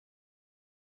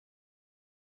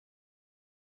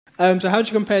So how do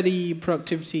you compare the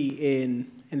productivity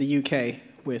in the UK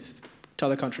with to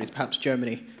other countries, perhaps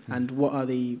Germany, and what are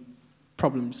the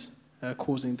problems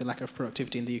causing the lack of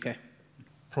productivity in the UK?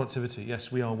 Productivity,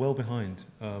 yes, we are well behind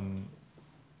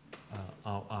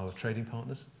our trading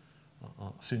partners,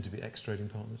 our soon-to-be ex-trading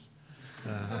partners.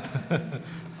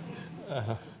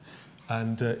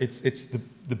 And it's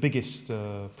the biggest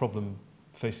problem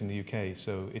facing the UK.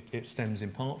 So it stems in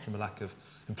part from a lack of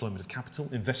employment of capital.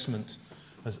 Investment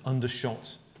has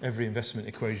undershot every investment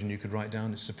equation you could write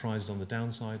down. It's surprised on the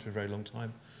downside for a very long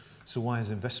time. So why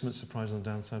has investment surprised on the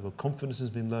downside? Well, confidence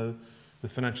has been low. The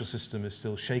financial system is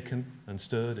still shaken and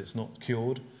stirred. It's not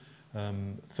cured.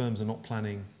 Firms are not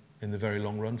planning in the very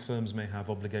long run. Firms may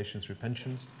have obligations through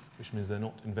pensions, which means they're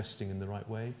not investing in the right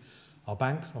way. Our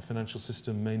banks, our financial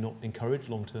system may not encourage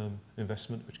long-term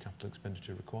investment, which capital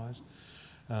expenditure requires.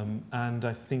 And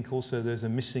I think also there's a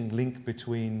missing link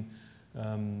between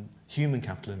human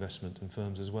capital investment and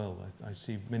firms as well. I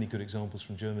see many good examples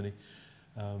from Germany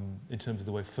in terms of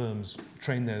the way firms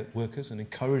train their workers and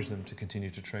encourage them to continue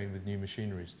to train with new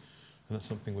machineries. And that's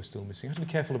something we're still missing. I have to be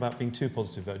careful about being too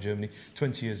positive about Germany.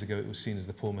 20 years ago, it was seen as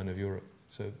the poor man of Europe.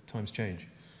 So times change.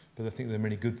 But I think there are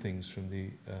many good things from the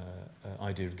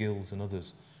idea of guilds and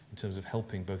others in terms of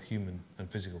helping both human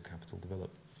and physical capital develop.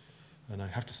 And I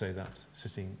have to say that,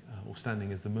 sitting or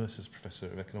standing as the Mercer's Professor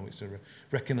of Economics, to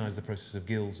recognise the process of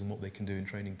guilds and what they can do in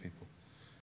training people.